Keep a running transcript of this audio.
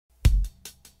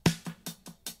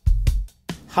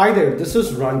Hi there, this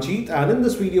is Ranjit, and in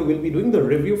this video we'll be doing the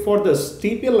review for this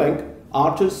TP-Link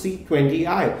Archer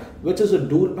C20i, which is a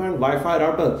dual band Wi-Fi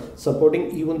router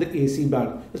supporting even the AC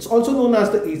band. It's also known as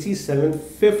the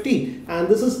AC750, and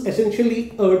this is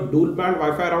essentially a dual band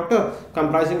Wi-Fi router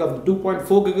comprising of the 2.4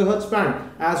 GHz band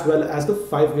as well as the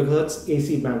 5 GHz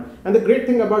AC band. And the great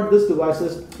thing about this device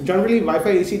is generally Wi-Fi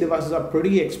AC devices are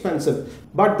pretty expensive,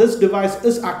 but this device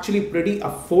is actually pretty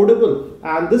affordable,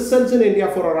 and this sells in India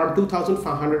for around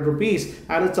 2,500 rupees,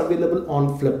 and it's available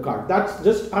on Flipkart. That's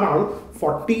just around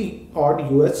 40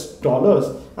 odd US dollars.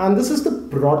 And this is the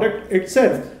product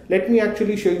itself. Let me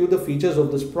actually show you the features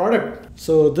of this product.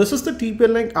 So this is the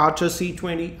TP-Link Archer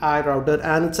C20i router,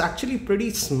 and it's actually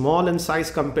pretty small in size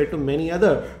compared to many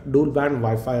other dual band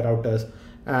Wi-Fi routers.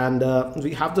 And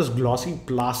we have this glossy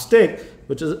plastic,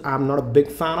 which is I'm not a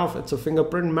big fan of. It's a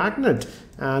fingerprint magnet,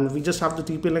 and we just have the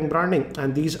TP-Link branding,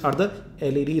 and these are the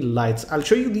LED lights. I'll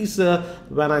show you these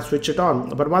when I switch it on.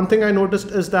 But one thing I noticed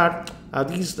is that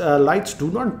these lights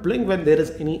do not blink when there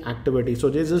is any activity, so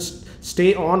they just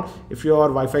stay on if your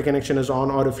Wi-Fi connection is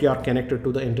on or if you are connected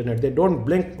to the internet. They don't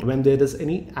blink when there is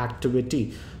any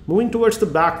activity. Moving towards the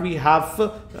back, we have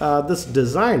this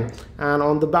design, and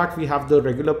on the back we have the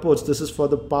regular ports. This is for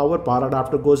the power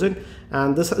adapter goes in,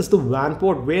 and this is the WAN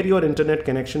port where your internet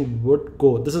connection would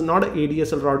go. This is not an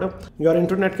ADSL router. Your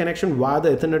internet connection via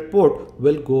the Ethernet port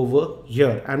will go over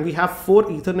here, and we have 4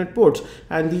 Ethernet ports,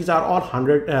 and these are all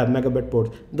 100 megabit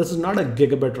ports. This is not a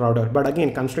gigabit router, but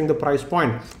again, considering the price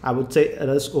point, I would say it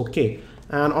is okay.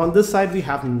 And on this side we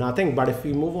have nothing, but if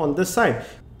we move on this side,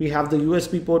 we have the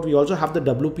USB port. We also have the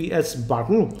WPS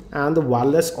button and the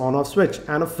wireless on-off switch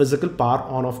and a physical power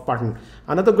on-off button.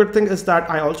 Another good thing is that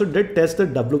I also did test the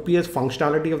WPS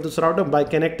functionality of this router by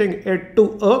connecting it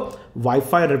to a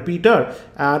Wi-Fi repeater,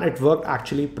 and it worked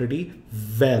actually pretty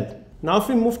well. Now if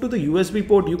we move to the USB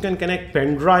port, you can connect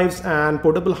pen drives and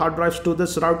portable hard drives to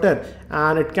this router,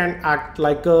 and it can act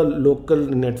like a local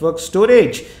network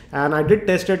storage. And I did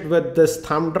test it with this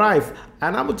thumb drive,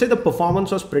 and I would say the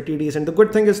performance was pretty decent. The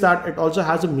good thing is that it also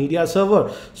has a media server,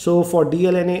 so for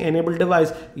DLNA enabled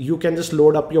device you can just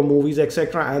load up your movies,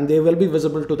 etc., and they will be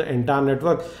visible to the entire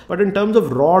network. But in terms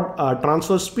of raw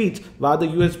transfer speeds via the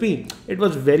USB, it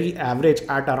was very average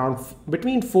at around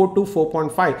between 4 to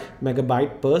 4.5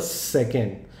 megabyte per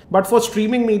second. But for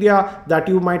streaming media that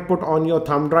you might put on your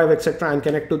thumb drive, etc., and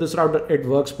connect to this router, it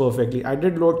works perfectly. I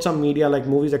did load some media like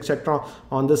movies, etc.,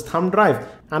 on this thumb drive,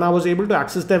 and I was able to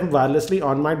access them wirelessly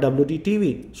on my WD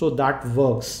TV, so that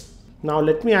works. Now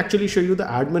let me actually show you the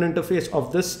admin interface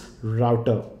of this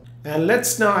router. And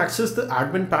let's now access the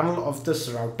admin panel of this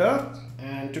router.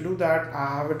 And to do that,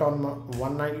 I have it on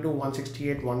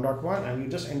 192.168.1.1, and you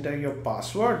just enter your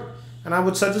password. And I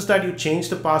would suggest that you change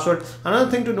the password.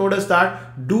 Another thing to note is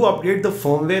that do upgrade the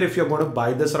firmware if you're going to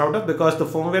buy this router, because the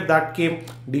firmware that came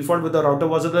default with the router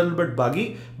was a little bit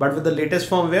buggy, but with the latest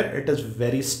firmware, it is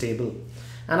very stable.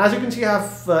 And as you can see, I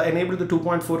have enabled the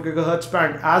 2.4 GHz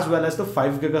band as well as the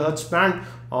 5 GHz band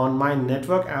on my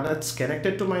network, and it's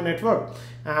connected to my network.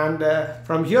 And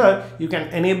from here you can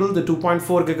enable the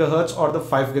 2.4 GHz or the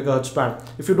 5 GHz band.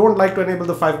 If you don't like to enable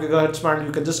the 5 GHz band,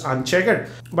 you can just uncheck it,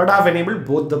 but I've enabled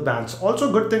both the bands.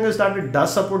 Also, good thing is that it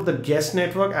does support the guest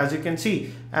network, as you can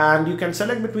see, and you can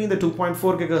select between the 2.4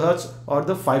 GHz or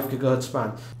the 5 GHz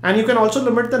band, and you can also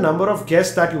limit the number of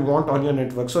guests that you want on your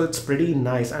network, so it's pretty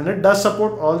nice. And it does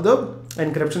support all the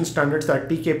encryption standards like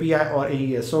TKPI or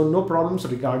AES, so no problems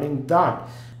regarding that.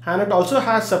 And it also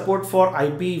has support for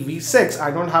IPv6.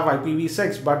 I don't have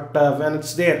IPv6, but when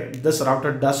it's there, this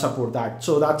router does support that,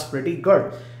 so that's pretty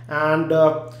good. And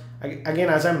again,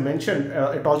 as I mentioned,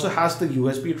 it also has the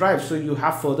USB drive, so you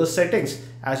have further settings.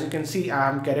 As you can see, I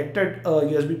am connected a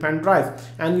USB pen drive,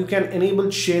 and you can enable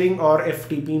sharing or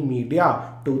FTP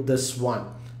media to this one.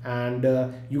 And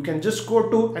you can just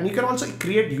go to, and you can also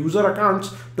create user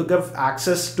accounts to give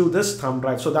access to this thumb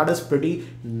drive, so that is pretty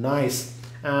nice.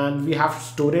 And we have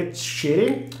storage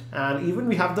sharing, and even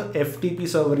we have the FTP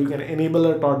server. You can enable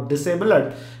it or disable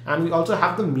it. And we also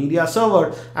have the media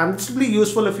server, and it's really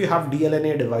useful if you have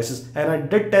DLNA devices. And I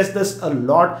did test this a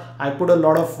lot. I put a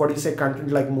lot of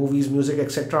content like movies, music,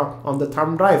 etc. on the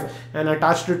thumb drive, and I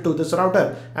attached it to this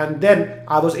router, and then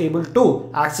I was able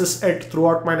to access it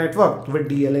throughout my network with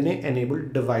DLNA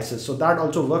enabled devices. So that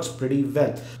also works pretty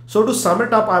well. So to sum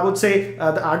it up, I would say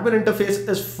the admin interface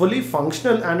is fully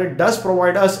functional, and it does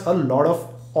provide us a lot of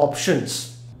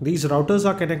options. These routers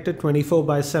are connected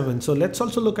 24/7. So let's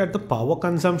also look at the power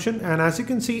consumption. And as you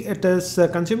can see, it is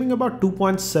consuming about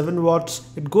 2.7 watts.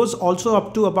 It goes also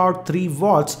up to about 3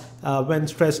 watts when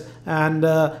stressed. And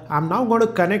I'm now going to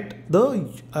connect the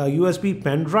USB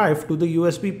pen drive to the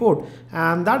USB port,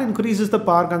 and that increases the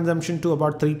power consumption to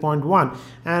about 3.1.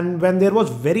 And when there was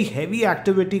very heavy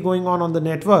activity going on the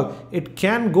network, it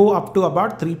can go up to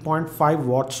about 3.5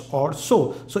 watts or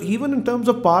so. So even in terms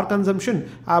of power consumption,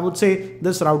 I would say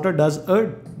this router does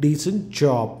a decent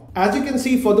job. As you can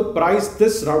see, for the price,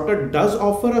 this router does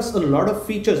offer us a lot of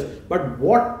features, but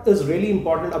what is really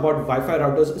important about Wi-Fi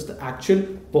routers is the actual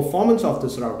performance of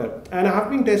this router. And I have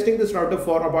been testing this router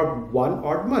for about 1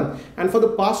 odd month, and for the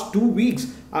past 2 weeks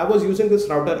I was using this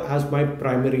router as my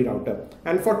primary router.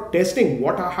 And for testing,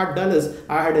 what I had done is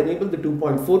I had enabled the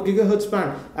 2.4 GHz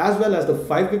band as well as the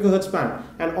 5 GHz band,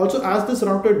 and also as this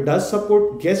router does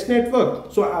support guest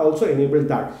network, so I also enabled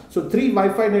that. So 3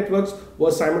 Wi-Fi networks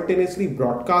were simultaneously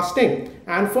broadcasting,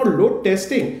 and for load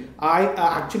testing I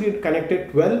actually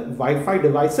connected 12 Wi-Fi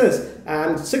devices,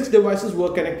 and 6 devices were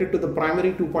connected to the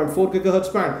primary 2.4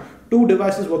 GHz band, 2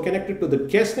 devices were connected to the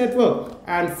guest network,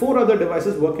 and 4 other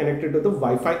devices were connected to the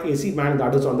Wi-Fi AC band,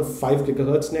 that is on the 5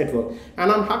 GHz network.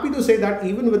 And I'm happy to say that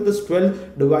even with this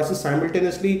 12 devices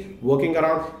simultaneously working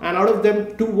around, and out of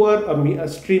them 2 were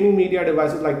streaming media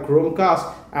devices like Chromecast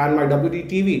and my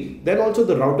WD-TV, then also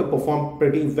the router performed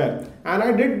pretty well. And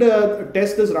I did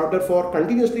test this router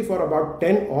continuously for about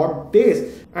 10 odd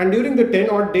days, and during the 10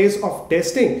 odd days of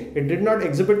testing, it did not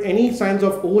exhibit any signs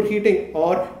of overheating,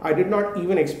 or I did not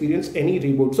even experience any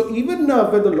reboot. So even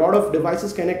with a lot of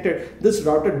devices connected, this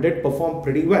router did perform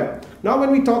pretty well. Now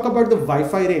when we talk about the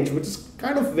Wi-Fi range, which is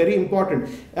kind of very important,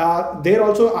 there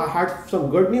also I had some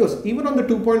good news. Even on the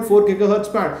 2.4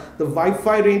 GHz band, the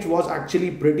Wi-Fi range was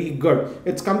actually pretty good.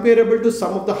 It's comparable to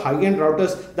some of the high-end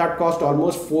routers that cost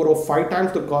almost 4 or 5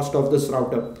 times the cost of this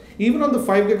router. Even on the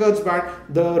 5 GHz band,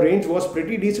 the range was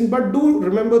pretty decent, but do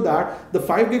remember that the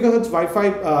 5 GHz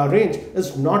Wi-Fi range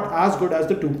is not as good as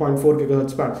the 2.4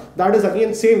 GHz band. That is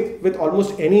again same with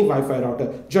almost any Wi-Fi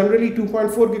router. Generally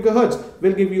 2.4 GHz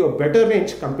will give you a better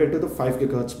range compared to the 5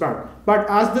 GHz band. But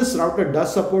as this router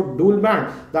does support dual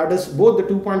band, that is both the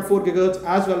 2.4 GHz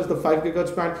as well as the 5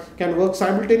 GHz band can work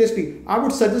simultaneously, I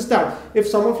would suggest that if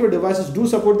some of your devices do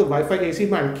support the Wi-Fi AC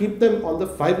band, keep them on the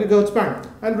 5 GHz band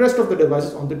and rest of the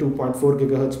devices on the 2.4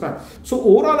 GHz band. So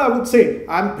overall, I would say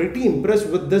I'm pretty impressed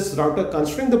with this router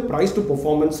considering the price to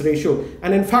performance ratio.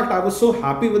 And in fact, I was so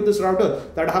happy with this router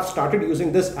that I have started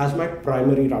using this as my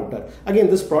primary router. Again,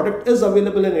 this product is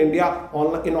available in India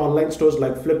in online stores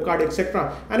like Flipkart,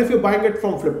 etc. And if you're buying it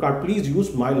from Flipkart, please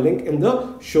use my link in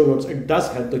the show notes. It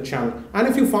does help the channel. And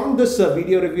if you found this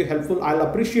video review helpful, I'll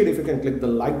appreciate if you can click the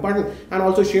like button and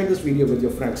also share this video with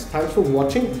your friends. Thanks for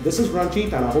watching. This is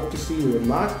Ranjit, and I hope to see you in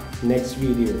my next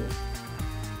video.